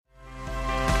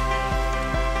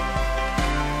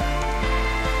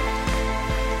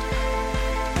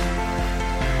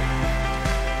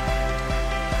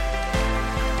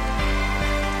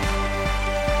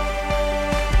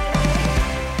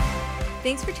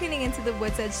Thanks for tuning into the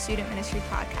Woods Edge Student Ministry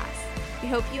podcast. We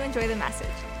hope you enjoy the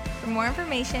message. For more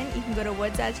information, you can go to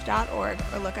woodsedge.org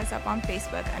or look us up on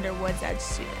Facebook under Woods Edge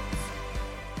Students.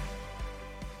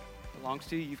 It belongs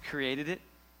to you. You've created it.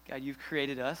 God, you've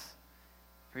created us.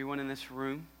 Everyone in this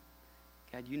room.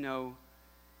 God, you know,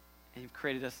 and you've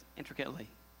created us intricately.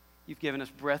 You've given us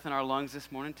breath in our lungs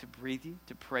this morning to breathe you,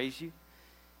 to praise you.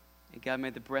 And God,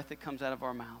 may the breath that comes out of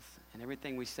our mouths and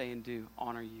everything we say and do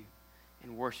honor you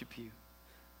and worship you.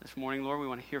 This morning, Lord, we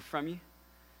want to hear from you.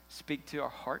 Speak to our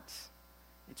hearts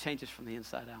and change us from the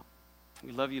inside out.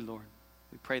 We love you, Lord.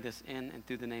 We pray this in and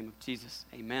through the name of Jesus.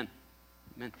 Amen.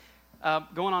 Amen.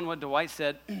 Going on what Dwight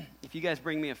said, if you guys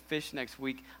bring me a fish next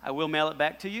week, I will mail it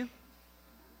back to you.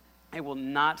 It will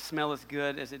not smell as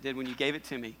good as it did when you gave it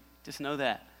to me. Just know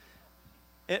that.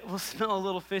 It will smell a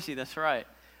little fishy, that's right.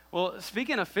 Well,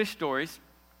 speaking of fish stories,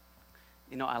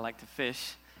 you know I like to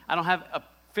fish. I don't have a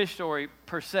fish story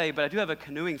per se, but I do have a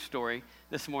canoeing story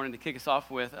this morning to kick us off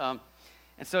with. And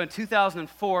so in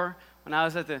 2004, when I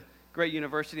was at the great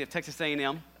University of Texas A&M,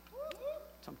 that's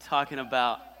what I'm talking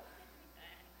about.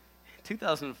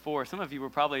 2004, some of you were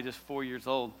probably just 4 years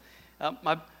old.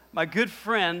 My good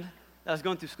friend that I was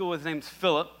going through school with, his name's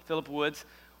Philip Woods.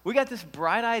 We got this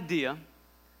bright idea.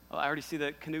 Oh, I already see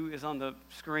the canoe is on the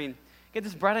screen. Get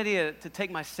this bright idea to take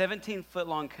my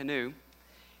 17-foot-long canoe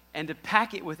and to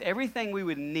pack it with everything we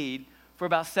would need for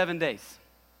about 7 days.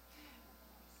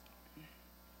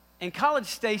 In College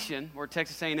Station, where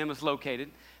Texas A&M is located,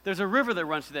 there's a river that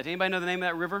runs through that. Anybody know the name of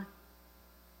that river?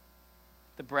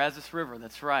 The Brazos River,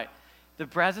 that's right. The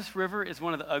Brazos River is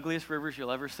one of the ugliest rivers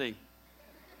you'll ever see.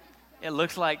 It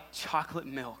looks like chocolate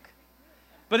milk.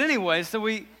 But anyway, so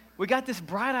we got this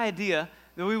bright idea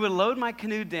that we would load my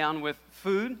canoe down with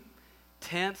food,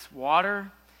 tents,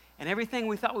 water, and everything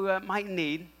we thought we might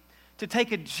need to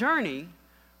take a journey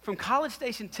from College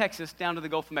Station, Texas, down to the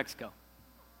Gulf of Mexico.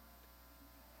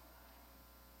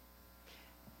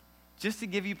 Just to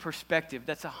give you perspective,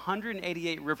 that's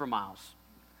 188 river miles.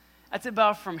 That's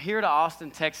about from here to Austin,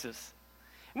 Texas.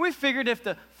 And we figured if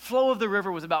the flow of the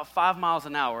river was about 5 miles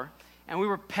an hour, and we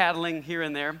were paddling here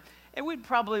and there, and we'd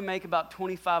probably make about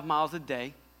 25 miles a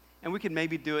day, and we could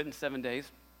maybe do it in 7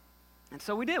 days. And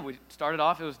so we did. We started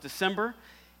off, it was December,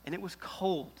 and it was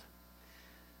cold.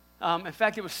 In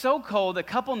fact, it was so cold, a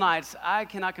couple nights, I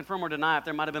cannot confirm or deny if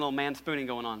there might have been a little man-spooning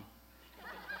going on.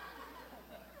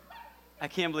 I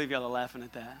can't believe y'all are laughing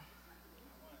at that.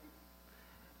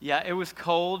 Yeah, it was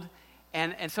cold,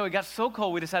 and so it got so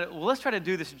cold, we decided, well, let's try to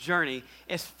do this journey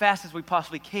as fast as we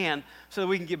possibly can so that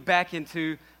we can get back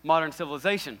into modern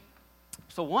civilization.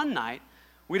 So one night,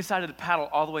 we decided to paddle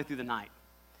all the way through the night.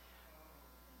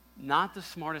 Not the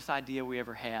smartest idea we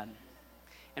ever had.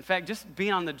 In fact, just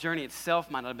being on the journey itself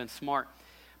might not have been smart.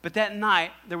 But that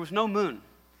night, there was no moon.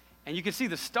 And you could see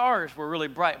the stars were really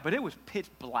bright, but it was pitch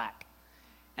black.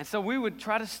 And so we would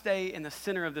try to stay in the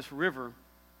center of this river,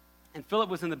 and Philip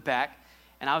was in the back,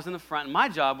 and I was in the front. And my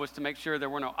job was to make sure there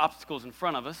were no obstacles in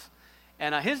front of us.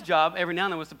 And his job, every now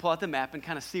and then, was to pull out the map and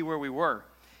kind of see where we were.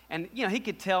 And, you know, he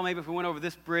could tell maybe if we went over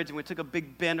this bridge and we took a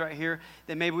big bend right here,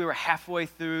 that maybe we were halfway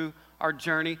through our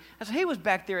journey. And so he was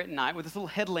back there at night with this little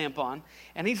headlamp on,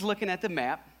 and he's looking at the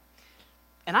map.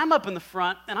 And I'm up in the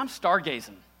front, and I'm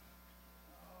stargazing.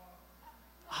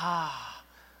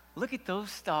 Look at those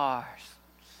stars.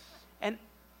 And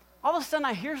all of a sudden,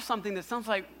 I hear something that sounds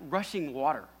like rushing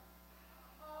water.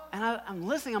 And I'm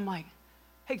listening. I'm like,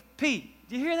 hey, Pete,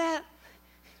 do you hear that?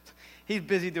 He's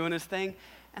busy doing his thing.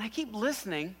 And I keep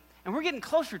listening, and we're getting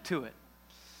closer to it.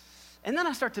 And then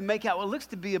I start to make out what looks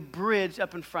to be a bridge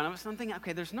up in front of us. And I'm thinking,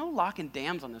 okay, there's no lock and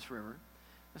dams on this river.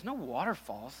 There's no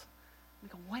waterfalls. I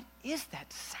go, what is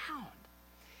that sound?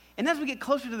 And as we get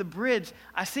closer to the bridge,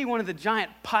 I see one of the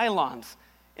giant pylons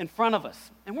in front of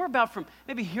us. And we're about from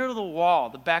maybe here to the wall,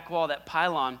 the back wall of that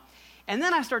pylon. And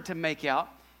then I start to make out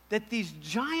that these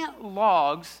giant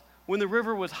logs, when the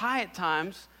river was high at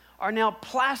times, are now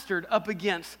plastered up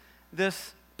against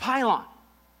this pylon.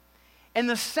 And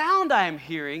the sound I am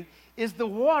hearing is the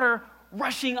water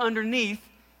rushing underneath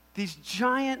these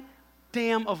giant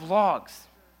dam of logs.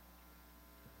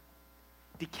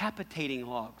 Decapitating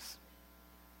logs.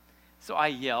 So I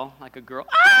yell like a girl,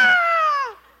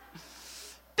 ah!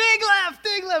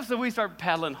 Dig left. So we start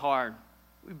paddling hard.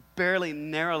 We barely,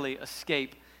 narrowly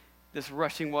escape this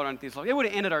rushing water underneath these logs. It would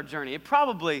have ended our journey. It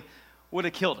probably would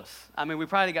have killed us. I mean, we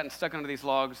probably gotten stuck under these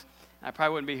logs, and I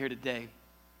probably wouldn't be here today.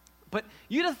 But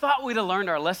you'd have thought we'd have learned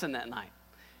our lesson that night.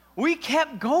 We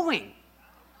kept going.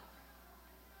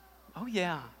 Oh,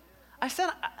 yeah.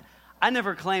 I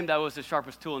never claimed I was the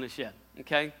sharpest tool in the shed,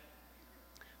 okay?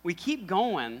 We keep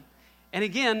going, And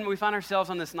again, we find ourselves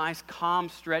on this nice, calm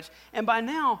stretch. And by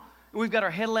now, we've got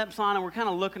our headlamps on, and we're kind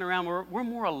of looking around. We're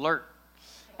more alert.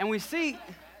 And we see,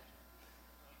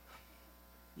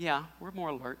 yeah, we're more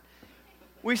alert.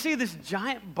 We see this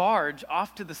giant barge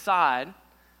off to the side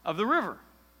of the river.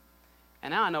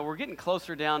 And now I know we're getting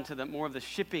closer down to more of the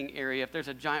shipping area if there's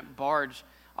a giant barge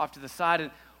off to the side.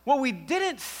 And what we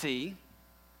didn't see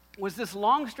was this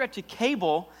long stretch of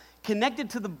cable connected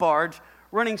to the barge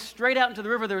running straight out into the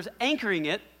river that was anchoring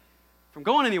it from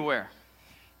going anywhere.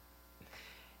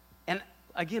 And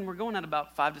again, we're going at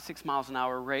about 5 to 6 miles an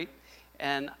hour rate.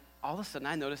 And all of a sudden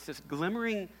I noticed this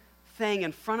glimmering thing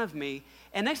in front of me.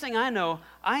 And next thing I know,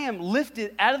 I am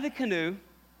lifted out of the canoe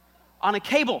on a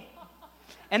cable.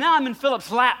 And now I'm in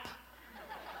Philip's lap.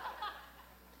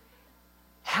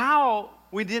 How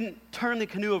we didn't turn the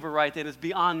canoe over right then is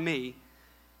beyond me.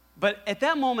 But at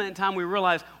that moment in time, we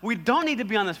realized we don't need to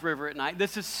be on this river at night.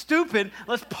 This is stupid.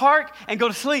 Let's park and go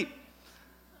to sleep.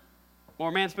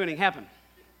 More manspooning happened.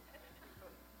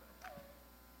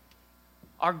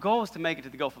 Our goal is to make it to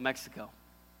the Gulf of Mexico.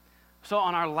 So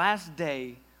on our last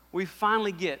day, we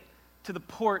finally get to the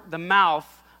port, the mouth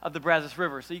of the Brazos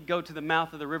River. So you go to the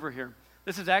mouth of the river here.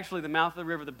 This is actually the mouth of the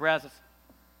river, the Brazos.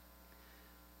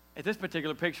 At this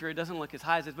particular picture, it doesn't look as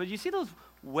high as this, but you see those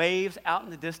waves out in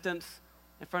the distance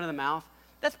in front of the mouth?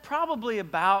 That's probably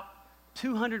about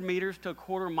 200 meters to a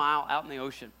quarter mile out in the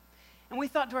ocean. And we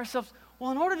thought to ourselves,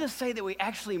 well, in order to say that we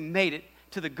actually made it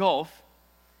to the Gulf,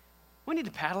 we need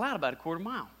to paddle out about a quarter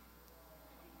mile.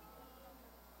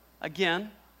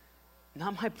 Again,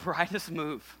 not my brightest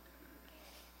move.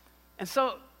 And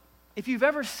so, if you've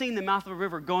ever seen the mouth of a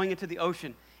river going into the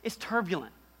ocean, it's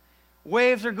turbulent.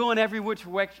 Waves are going every which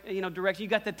direction. You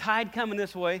got the tide coming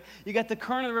this way. You got the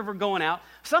current of the river going out.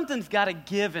 Something's got to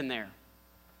give in there.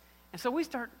 And so we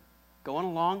start going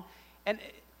along, and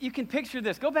you can picture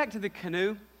this. Go back to the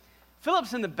canoe.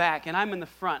 Philip's in the back, and I'm in the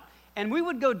front. And we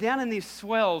would go down in these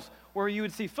swells where you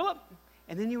would see Philip,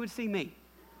 and then you would see me.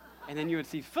 And then you would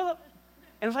see Philip.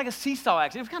 And it was like a seesaw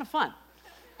action. It was kind of fun.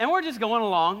 And we're just going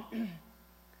along,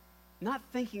 not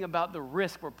thinking about the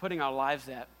risk we're putting our lives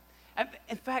at.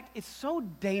 In fact, it's so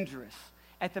dangerous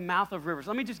at the mouth of rivers.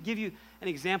 Let me just give you an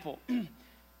example.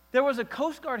 There was a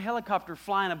Coast Guard helicopter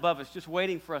flying above us just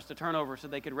waiting for us to turn over so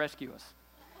they could rescue us.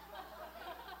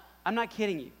 I'm not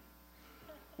kidding you.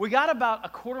 We got about a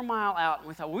quarter mile out, and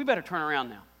we thought, well, we better turn around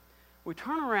now. We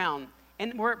turn around,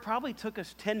 and where it probably took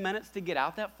us 10 minutes to get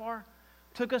out that far,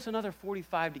 took us another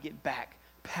 45 to get back,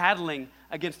 paddling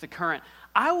against the current.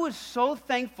 I was so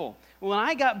thankful. When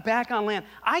I got back on land,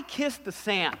 I kissed the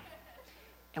sand.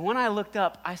 And when I looked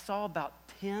up, I saw about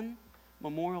 10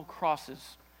 memorial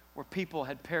crosses where people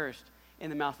had perished in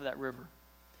the mouth of that river.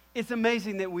 It's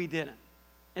amazing that we didn't.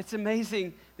 It's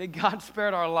amazing that God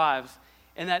spared our lives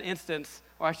in that instance,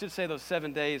 or I should say those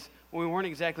 7 days when we weren't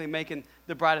exactly making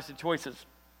the brightest of choices.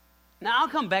 Now, I'll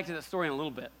come back to that story in a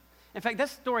little bit. In fact, that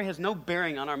story has no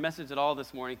bearing on our message at all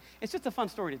this morning. It's just a fun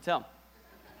story to tell.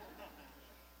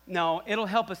 No, it'll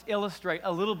help us illustrate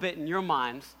a little bit in your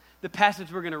minds the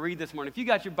passage we're going to read this morning. If you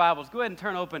got your Bibles, go ahead and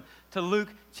turn open to Luke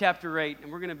chapter 8,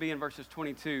 and we're going to be in verses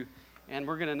 22, and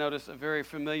we're going to notice a very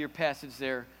familiar passage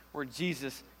there where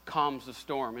Jesus calms the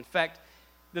storm. In fact,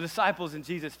 the disciples and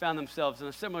Jesus found themselves in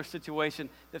a similar situation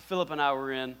that Philip and I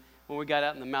were in when we got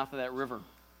out in the mouth of that river.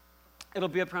 It'll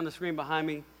be up here on the screen behind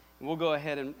me, and we'll go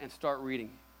ahead and start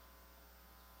reading.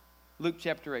 Luke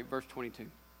chapter 8, verse 22.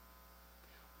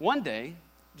 One day,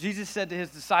 Jesus said to his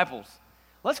disciples,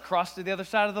 "Let's cross to the other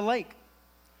side of the lake."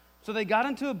 So they got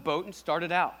into a boat and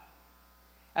started out.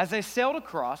 As they sailed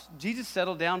across, Jesus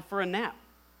settled down for a nap.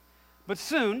 But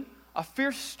soon, a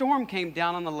fierce storm came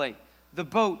down on the lake. The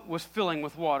boat was filling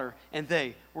with water, and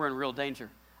they were in real danger.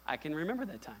 I can remember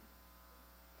that time.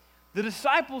 The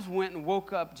disciples went and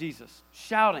woke up Jesus,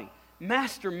 shouting,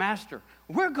 "Master, Master,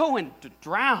 we're going to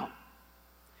drown."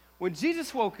 When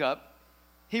Jesus woke up,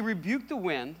 he rebuked the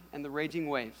wind and the raging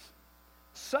waves.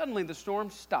 Suddenly the storm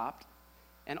stopped,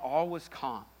 and all was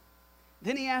calm.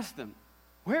 Then he asked them,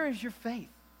 "Where is your faith?"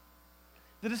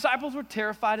 The disciples were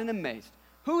terrified and amazed.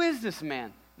 "Who is this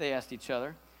man?" they asked each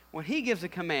other. "When he gives a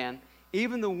command,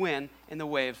 even the wind and the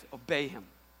waves obey him."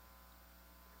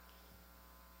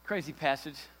 Crazy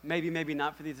passage. Maybe, maybe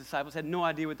not for these disciples. Had no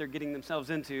idea what they're getting themselves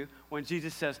into when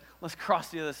Jesus says, "Let's cross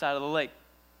the other side of the lake."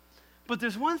 But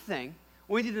there's one thing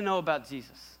we need to know about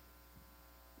Jesus.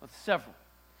 Well, several.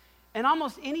 In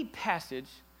almost any passage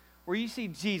where you see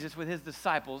Jesus with his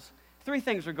disciples, three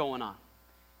things are going on.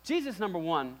 Jesus, number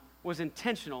one, was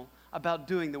intentional about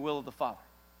doing the will of the Father.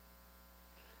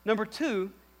 Number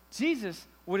two, Jesus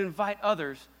would invite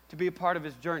others to be a part of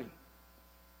his journey.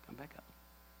 Come back up.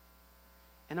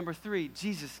 And number 3,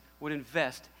 Jesus would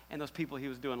invest in those people he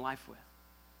was doing life with.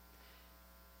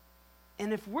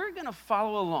 And if we're going to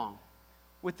follow along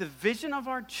with the vision of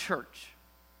our church,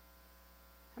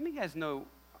 how many of you guys know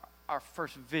our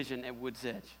first vision at Woods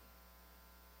Edge?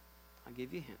 I'll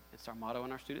give you a hint. It's our motto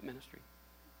in our student ministry.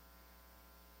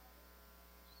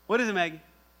 What is it, Maggie?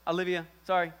 Olivia,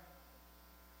 sorry.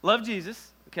 Love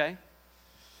Jesus, okay.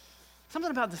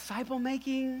 Something about disciple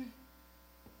making.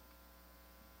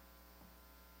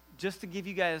 Just to give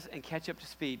you guys and catch up to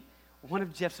speed, one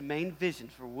of Jeff's main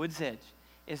visions for Woods Edge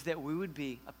is that we would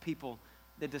be a people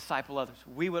that disciple others.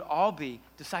 We would all be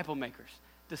disciple makers,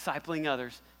 discipling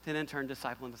others to then in turn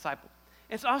disciple and disciple.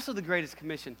 It's also the greatest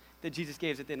commission that Jesus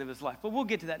gave at the end of his life, but we'll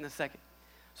get to that in a second.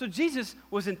 So Jesus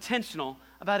was intentional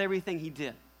about everything he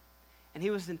did, and he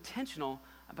was intentional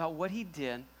about what he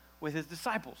did with his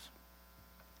disciples.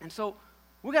 And so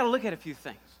we got to look at a few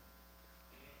things.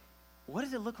 What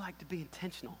does it look like to be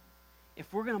intentional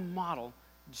if we're going to model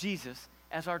Jesus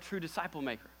as our true disciple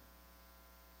maker?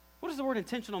 What does the word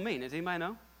intentional mean? Does anybody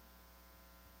know?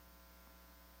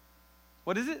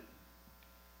 What is it?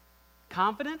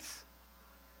 Confidence?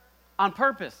 On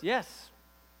purpose, yes.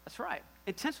 That's right.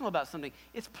 Intentional about something.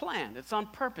 It's planned. It's on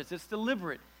purpose. It's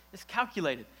deliberate. It's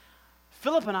calculated.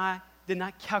 Philip and I did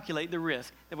not calculate the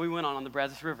risk that we went on the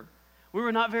Brazos River. We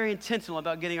were not very intentional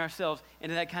about getting ourselves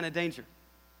into that kind of danger.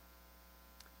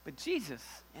 But Jesus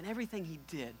and everything he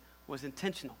did was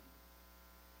intentional.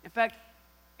 In fact,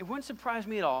 it wouldn't surprise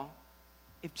me at all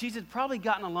if Jesus had probably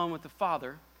gotten alone with the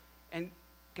Father and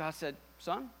God said,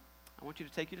 son, I want you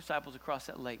to take your disciples across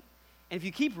that lake. And if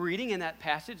you keep reading in that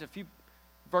passage, a few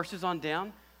verses on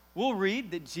down, we'll read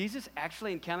that Jesus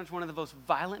actually encounters one of the most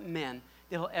violent men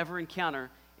that he'll ever encounter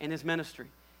in his ministry.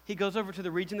 He goes over to the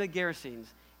region of the Gerasenes,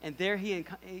 and there he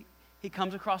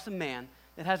comes across a man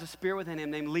that has a spirit within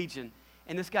him named Legion.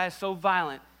 And this guy is so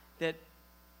violent that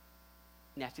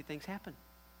nasty things happen.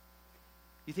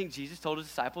 You think Jesus told his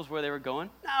disciples where they were going?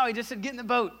 No, he just said, get in the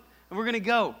boat, and we're going to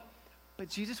go. But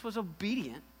Jesus was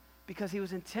obedient because he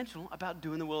was intentional about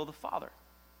doing the will of the Father.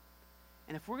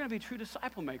 And if we're going to be true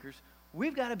disciple makers,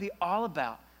 we've got to be all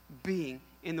about being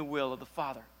in the will of the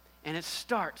Father. And it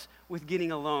starts with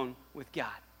getting alone with God.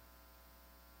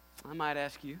 I might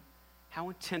ask you, how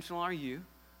intentional are you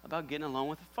about getting alone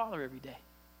with the Father every day?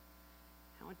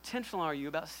 How intentional are you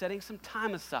about setting some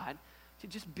time aside to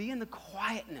just be in the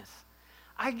quietness?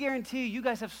 I guarantee you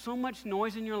guys have so much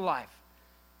noise in your life.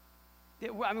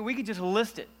 We could just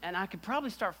list it, and I could probably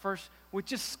start first with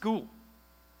just school.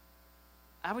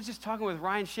 I was just talking with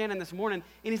Ryan Shannon this morning,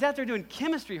 and he's out there doing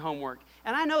chemistry homework.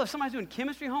 And I know if somebody's doing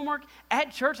chemistry homework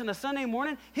at church on a Sunday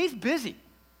morning, he's busy.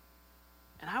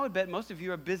 And I would bet most of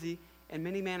you are busy in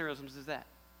many mannerisms as that.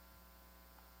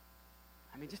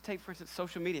 Just take, for instance,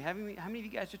 social media. How many of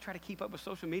you guys just try to keep up with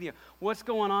social media? What's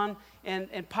going on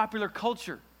in popular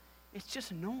culture? It's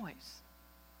just noise.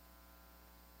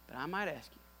 But I might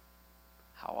ask you,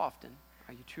 how often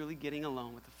are you truly getting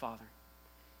alone with the Father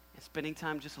and spending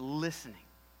time just listening?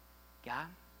 God,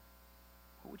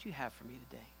 what would you have for me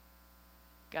today?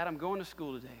 God, I'm going to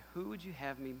school today. Who would you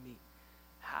have me meet?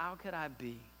 How could I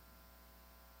be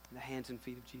in the hands and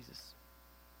feet of Jesus?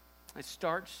 It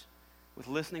starts with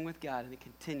listening with God, and it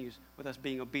continues with us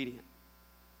being obedient.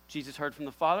 Jesus heard from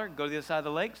the Father, go to the other side of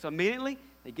the lake. So immediately,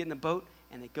 they get in the boat,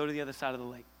 and they go to the other side of the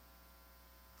lake.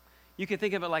 You can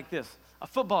think of it like this. A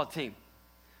football team,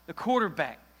 the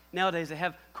quarterback. Nowadays, they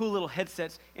have cool little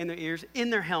headsets in their ears, in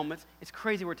their helmets. It's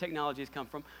crazy where technology has come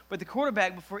from. But the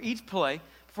quarterback, before each play,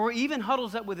 before he even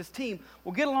huddles up with his team,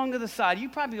 will get along to the side. You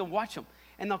probably will watch them.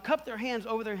 And they'll cup their hands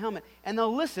over their helmet, and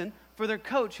they'll listen for their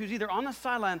coach, who's either on the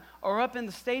sideline or up in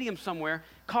the stadium somewhere,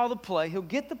 call the play. He'll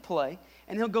get the play,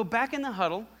 and he'll go back in the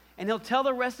huddle, and he'll tell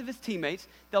the rest of his teammates.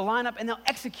 They'll line up, and they'll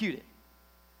execute it.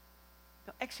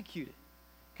 They'll execute it.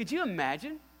 Could you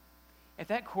imagine if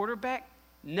that quarterback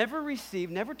never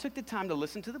took the time to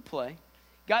listen to the play,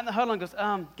 got in the huddle and goes,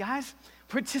 guys,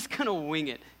 we're just going to wing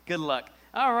it. Good luck.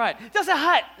 All right. That's a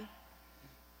hut.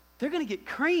 They're going to get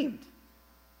creamed.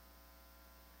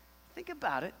 Think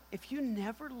about it. If you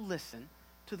never listen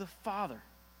to the Father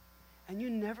and you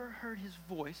never heard his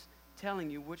voice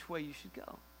telling you which way you should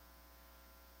go,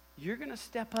 you're going to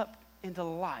step up into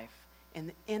life and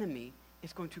the enemy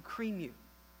is going to cream you.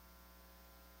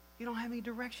 You don't have any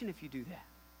direction if you do that.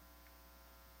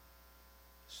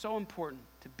 So important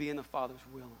to be in the Father's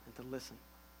will and to listen.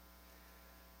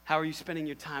 How are you spending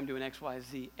your time doing X, Y,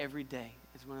 Z every day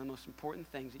is one of the most important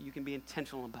things that you can be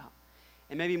intentional about.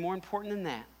 And maybe more important than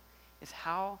that is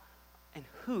how and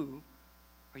who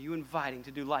are you inviting to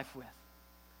do life with?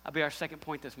 That'll be our second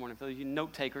point this morning. For those of you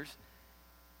note takers,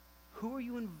 who are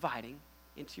you inviting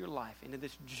into your life, into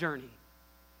this journey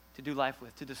to do life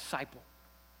with, to disciple.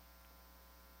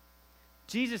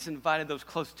 Jesus invited those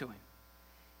close to him.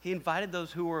 He invited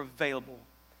those who were available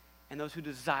and those who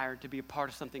desired to be a part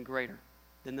of something greater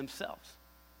than themselves.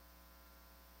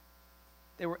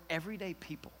 They were everyday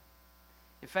people.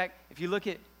 In fact, if you look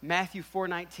at Matthew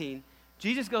 4:19,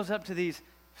 Jesus goes up to these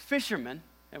fishermen,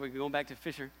 and we're going back to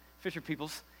fisher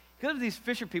peoples. He goes to these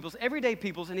fisher peoples, everyday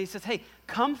peoples, and he says, hey,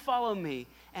 come follow me,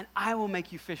 and I will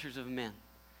make you fishers of men.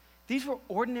 These were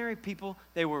ordinary people.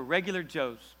 They were regular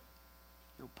Joes.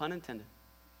 No pun intended.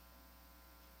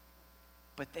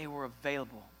 But they were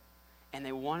available, and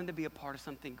they wanted to be a part of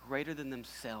something greater than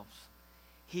themselves.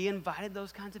 He invited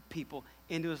those kinds of people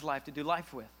into his life to do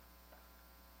life with.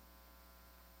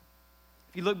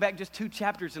 If you look back just 2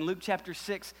 chapters in Luke chapter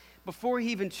 6, before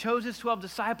he even chose his 12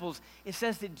 disciples, it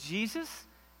says that Jesus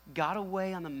got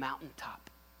away on the mountaintop,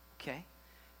 okay?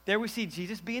 There we see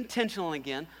Jesus be intentional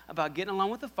again about getting along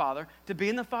with the Father, to be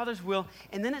in the Father's will,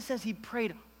 and then it says he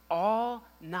prayed all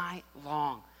night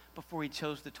long before he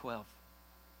chose the 12.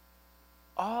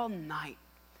 All night.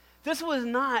 This was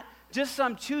not just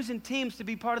some choosing teams to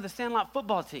be part of the Sandlot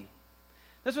football team.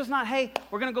 This was not, hey,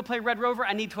 we're going to go play Red Rover.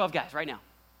 I need 12 guys right now.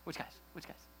 Which guys? Which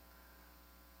guys?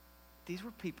 These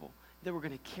were people that were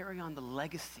going to carry on the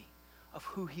legacy of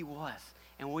who he was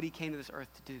and what he came to this earth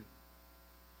to do.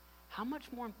 How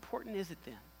much more important is it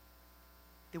then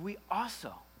that we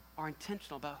also are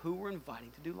intentional about who we're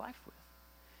inviting to do life with?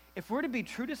 If we're to be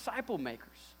true disciple makers,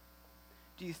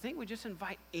 do you think we just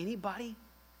invite anybody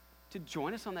to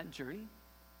join us on that journey?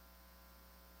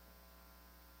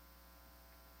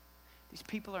 These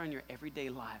people are in your everyday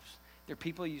lives. They're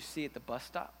people you see at the bus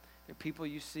stop. They're people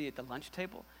you see at the lunch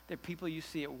table. They're people you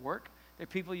see at work. They're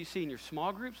people you see in your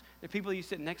small groups. They're people you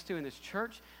sit next to in this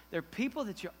church. They're people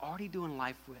that you're already doing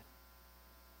life with.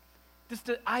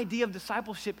 The idea of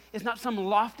discipleship is not some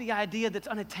lofty idea that's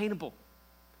unattainable.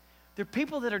 They're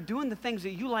people that are doing the things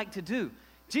that you like to do.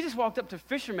 Jesus walked up to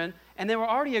fishermen, and they were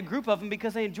already a group of them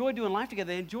because they enjoyed doing life together.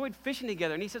 They enjoyed fishing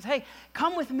together. And he says, hey,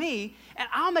 come with me, and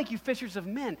I'll make you fishers of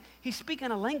men. He's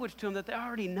speaking a language to them that they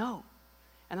already know.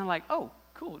 And they're like, oh,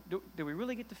 cool. Do we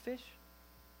really get to fish?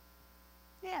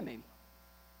 Yeah, maybe.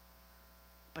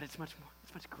 But it's much more.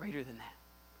 It's much greater than that.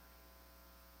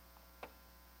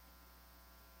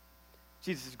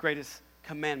 Jesus' greatest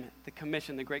commandment, the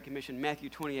commission, the Great Commission, Matthew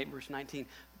 28, verse 19.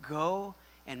 Go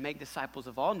and make disciples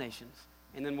of all nations.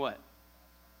 And then what?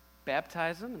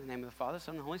 Baptize them in the name of the Father,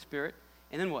 Son, and the Holy Spirit.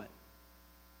 And then what?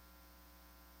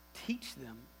 Teach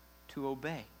them to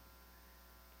obey.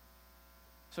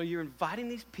 So you're inviting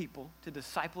these people to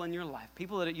disciple in your life,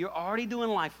 people that you're already doing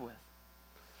life with.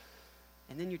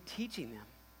 And then you're teaching them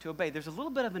to obey. There's a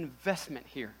little bit of investment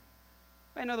here.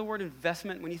 I know the word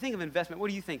investment. When you think of investment, what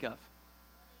do you think of?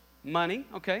 Money,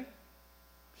 okay.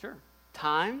 Sure.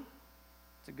 Time,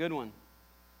 it's a good one.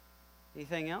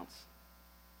 Anything else?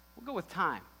 We'll go with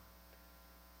time.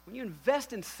 When you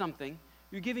invest in something,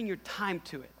 you're giving your time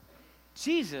to it.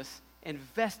 Jesus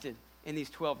invested in these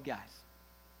 12 guys.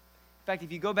 In fact,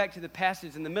 if you go back to the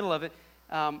passage in the middle of it,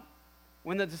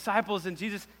 when the disciples and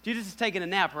Jesus is taking a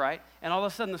nap, right? And all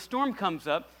of a sudden the storm comes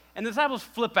up, and the disciples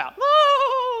flip out.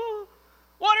 Oh,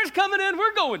 water's coming in,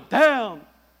 we're going down.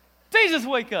 Jesus,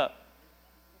 wake up.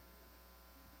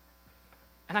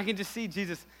 And I can just see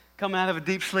Jesus coming out of a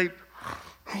deep sleep.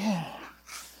 What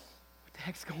the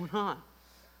heck's going on?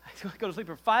 I go to sleep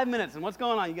for 5 minutes, and what's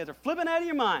going on? You guys are flipping out of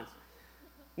your minds.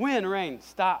 Wind, rain,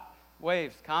 stop,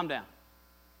 waves, calm down.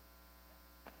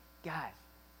 Guys,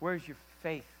 where's your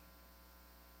faith?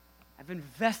 I've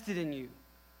invested in you.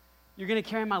 You're going to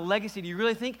carry my legacy. Do you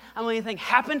really think I'm going to let anything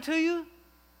happen to you?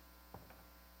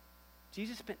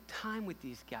 Jesus spent time with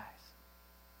these guys.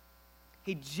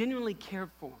 He genuinely cared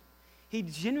for them. He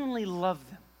genuinely loved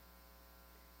them.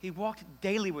 He walked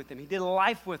daily with them. He did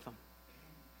life with them.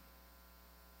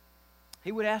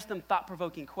 He would ask them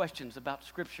thought-provoking questions about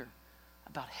Scripture,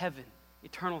 about heaven,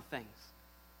 eternal things.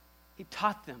 He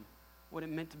taught them what it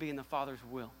meant to be in the Father's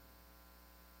will,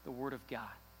 the Word of God.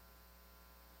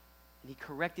 And he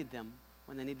corrected them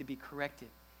when they needed to be corrected,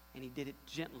 and he did it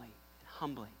gently and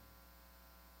humbly.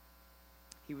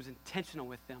 He was intentional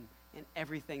with them in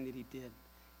everything that he did.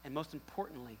 And most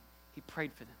importantly, he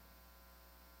prayed for them.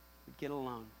 He'd get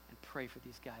alone and pray for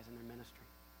these guys in their ministry.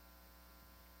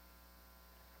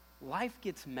 Life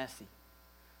gets messy.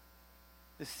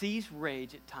 The seas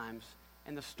rage at times,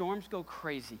 and the storms go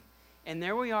crazy. And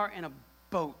there we are in a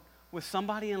boat with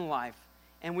somebody in life,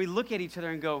 and we look at each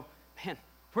other and go, man,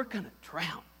 we're going to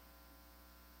drown.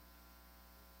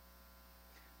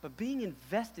 But being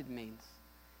invested means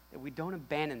that we don't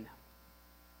abandon them.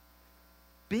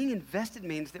 being invested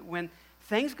means that when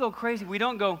things go crazy, we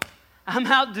don't go, I'm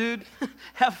out, dude.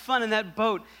 Have fun in that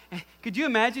boat. Could you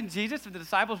imagine Jesus if the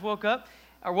disciples woke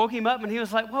him up and he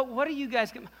was like, what are you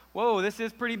guys? Whoa, this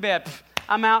is pretty bad.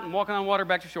 I'm out and walking on water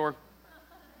back to shore.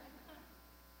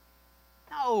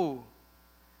 No.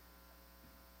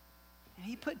 And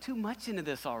he put too much into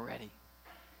this already.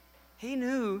 He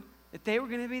knew that they were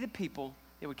going to be the people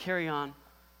that would carry on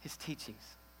his teachings.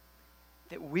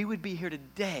 That we would be here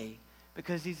today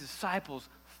because these disciples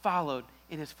followed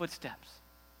in his footsteps.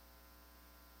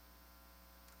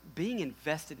 Being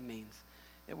invested means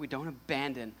that we don't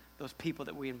abandon those people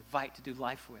that we invite to do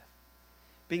life with.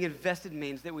 Being invested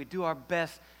means that we do our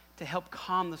best to help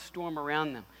calm the storm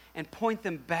around them and point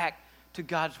them back to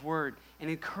God's word and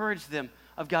encourage them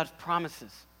of God's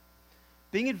promises.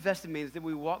 Being invested means that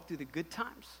we walk through the good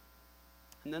times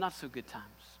and the not so good times.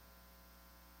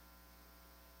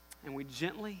 And we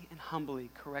gently and humbly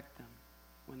correct them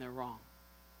when they're wrong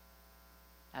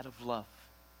out of love.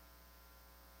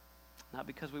 Not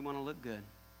because we want to look good,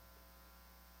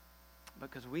 but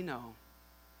because we know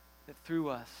that through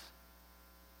us,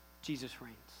 Jesus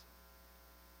reigns.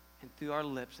 And through our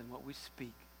lips and what we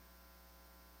speak,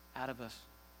 out of us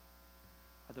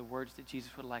are the words that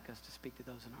Jesus would like us to speak to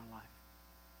those in our life.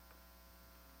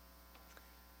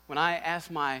 When I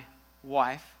asked my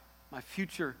wife, my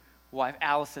future wife,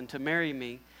 Allison, to marry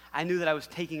me, I knew that I was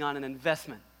taking on an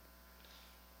investment.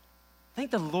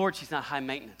 Thank the Lord she's not high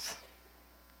maintenance.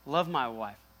 Love my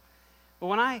wife. But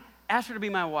when I asked her to be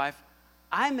my wife,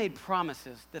 I made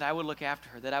promises that I would look after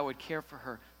her, that I would care for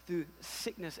her through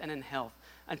sickness and in health,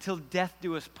 until death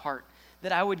do us part,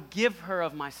 that I would give her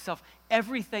of myself,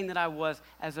 everything that I was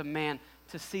as a man,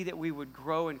 to see that we would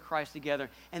grow in Christ together,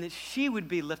 and that she would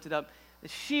be lifted up,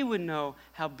 that she would know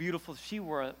how beautiful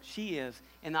she is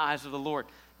in the eyes of the Lord.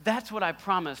 That's what I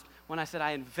promised when I said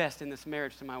I invest in this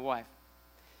marriage to my wife.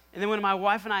 And then when my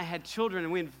wife and I had children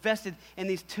and we invested in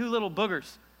these two little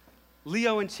boogers,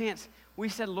 Leo and Chance, we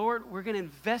said, Lord, we're going to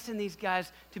invest in these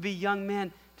guys to be young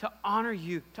men, to honor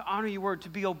you, to honor your word, to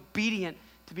be obedient,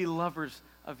 to be lovers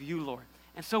of you, Lord.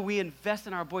 And so we invest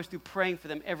in our boys through praying for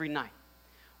them every night.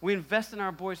 We invest in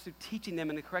our boys through teaching them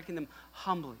and correcting them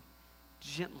humbly,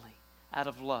 gently, out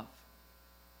of love.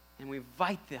 And we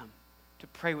invite them to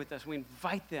pray with us. We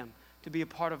invite them to be a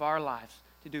part of our lives,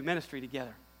 to do ministry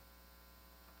together.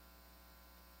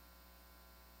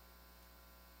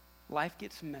 Life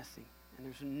gets messy, and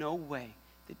there's no way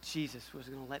that Jesus was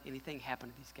going to let anything happen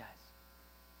to these guys.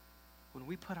 When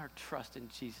we put our trust in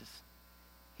Jesus,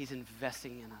 he's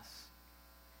investing in us.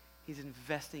 He's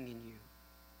investing in you.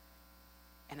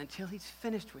 And until he's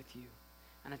finished with you,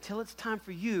 and until it's time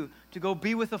for you to go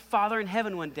be with the Father in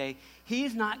heaven one day,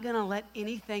 he's not going to let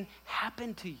anything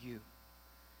happen to you.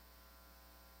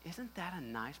 Isn't that a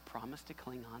nice promise to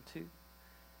cling on to?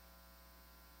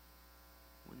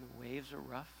 When the waves are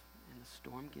rough and the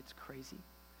storm gets crazy,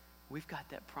 we've got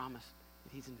that promise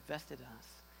that he's invested in us.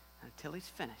 And until he's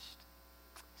finished,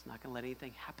 he's not going to let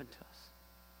anything happen to us.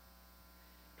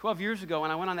 12 years ago,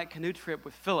 when I went on that canoe trip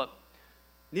with Philip,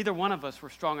 neither one of us were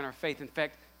strong in our faith. In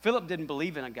fact, Philip didn't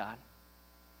believe in a God.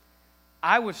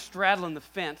 I was straddling the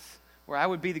fence where I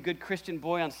would be the good Christian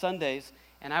boy on Sundays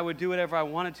and I would do whatever I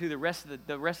wanted to the rest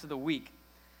of the week.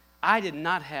 I did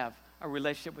not have a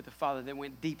relationship with the Father that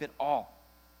went deep at all.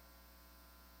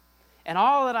 And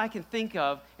all that I can think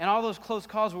of, and all those close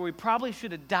calls where we probably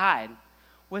should have died,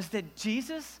 was that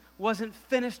Jesus wasn't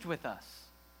finished with us.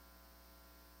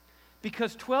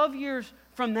 Because 12 years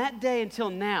from that day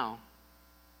until now,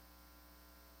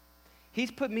 he's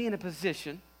put me in a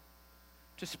position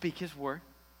to speak his word,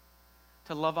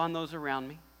 to love on those around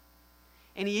me.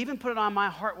 And he even put it on my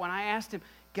heart when I asked him,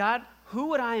 God, who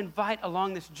would I invite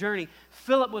along this journey?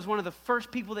 Philip was one of the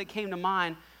first people that came to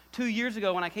mind 2 years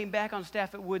ago when I came back on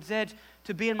staff at Woods Edge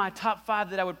to be in my top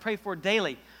 5 that I would pray for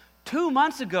daily. 2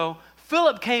 months ago,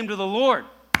 Philip came to the Lord.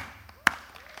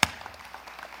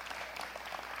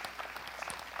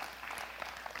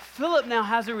 Philip now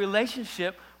has a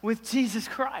relationship with Jesus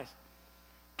Christ.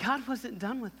 God wasn't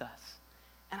done with us.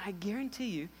 And I guarantee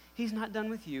you, he's not done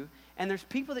with you. And there's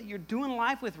people that you're doing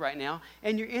life with right now,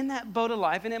 and you're in that boat of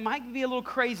life, and it might be a little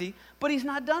crazy, but he's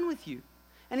not done with you.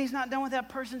 And he's not done with that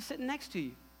person sitting next to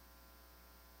you.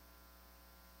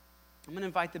 I'm going to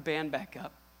invite the band back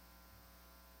up.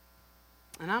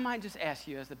 And I might just ask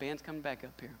you as the band's coming back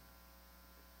up here,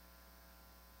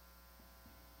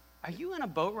 are you in a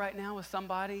boat right now with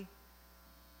somebody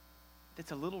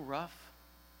that's a little rough?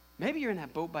 Maybe you're in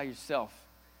that boat by yourself,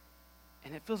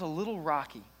 and it feels a little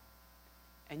rocky.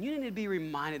 And you need to be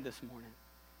reminded this morning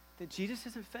that Jesus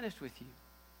isn't finished with you.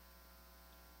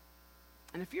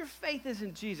 And if your faith is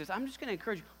in Jesus, I'm just going to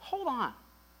encourage you, hold on.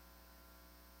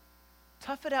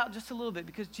 Tough it out just a little bit,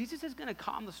 because Jesus is going to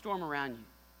calm the storm around you.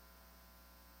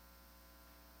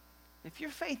 If your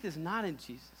faith is not in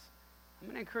Jesus, I'm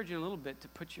going to encourage you a little bit to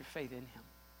put your faith in him.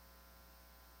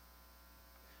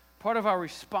 Part of our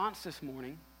response this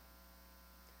morning,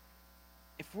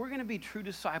 if we're going to be true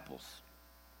disciples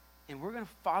and we're going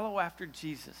to follow after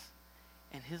Jesus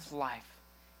and his life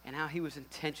and how he was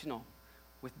intentional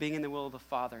with being in the will of the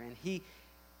Father, and he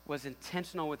was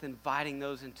intentional with inviting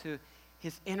those into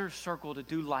his inner circle to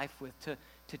do life with, to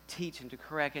teach and to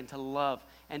correct and to love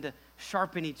and to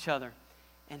sharpen each other.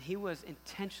 And he was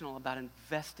intentional about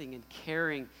investing and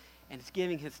caring and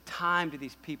giving his time to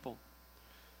these people.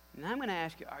 And I'm going to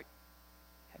ask you, have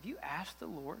you asked the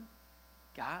Lord,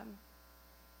 God,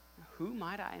 who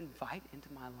might I invite into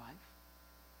my life?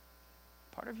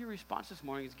 Part of your response this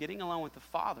morning is getting alone with the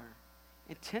Father,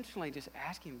 intentionally just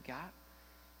asking God,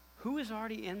 who is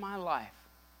already in my life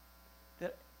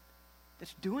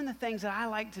that's doing the things that I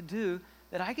like to do,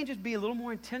 that I can just be a little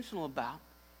more intentional about,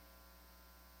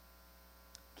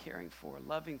 caring for,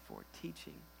 loving for,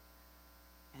 teaching,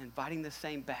 and inviting the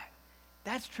same back.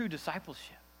 That's true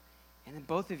discipleship. And then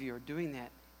both of you are doing that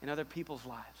in other people's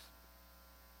lives.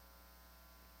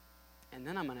 And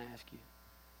then I'm going to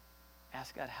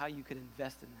ask God how you could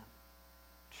invest in them.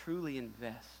 Truly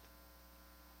invest.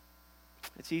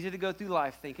 It's easy to go through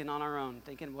life thinking on our own,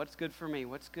 thinking what's good for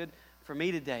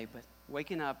me today, but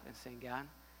waking up and saying, God,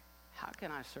 how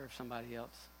can I serve somebody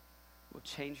else? It will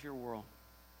change your world,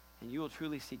 and you will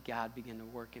truly see God begin to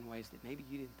work in ways that maybe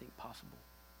you didn't think possible.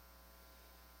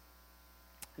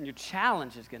 And your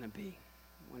challenge is going to be,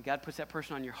 when God puts that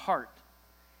person on your heart,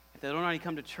 if they don't already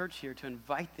come to church here, to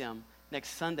invite them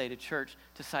next Sunday to church,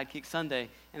 to Sidekick Sunday.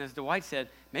 And as Dwight said,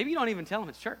 maybe you don't even tell them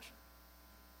it's church.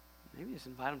 Maybe just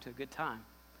invite them to a good time.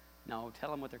 No,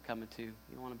 tell them what they're coming to. You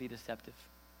don't want to be deceptive.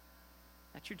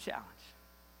 That's your challenge.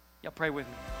 Y'all pray with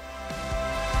me.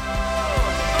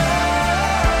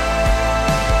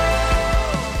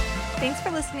 Thanks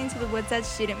for listening to the Woods Edge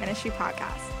Student Ministry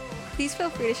Podcast. Please feel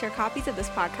free to share copies of this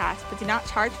podcast, but do not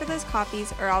charge for those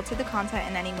copies or alter the content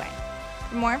in any way.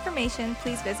 For more information,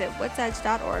 please visit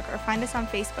woodsedge.org or find us on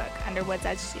Facebook under Woods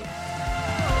Edge Student.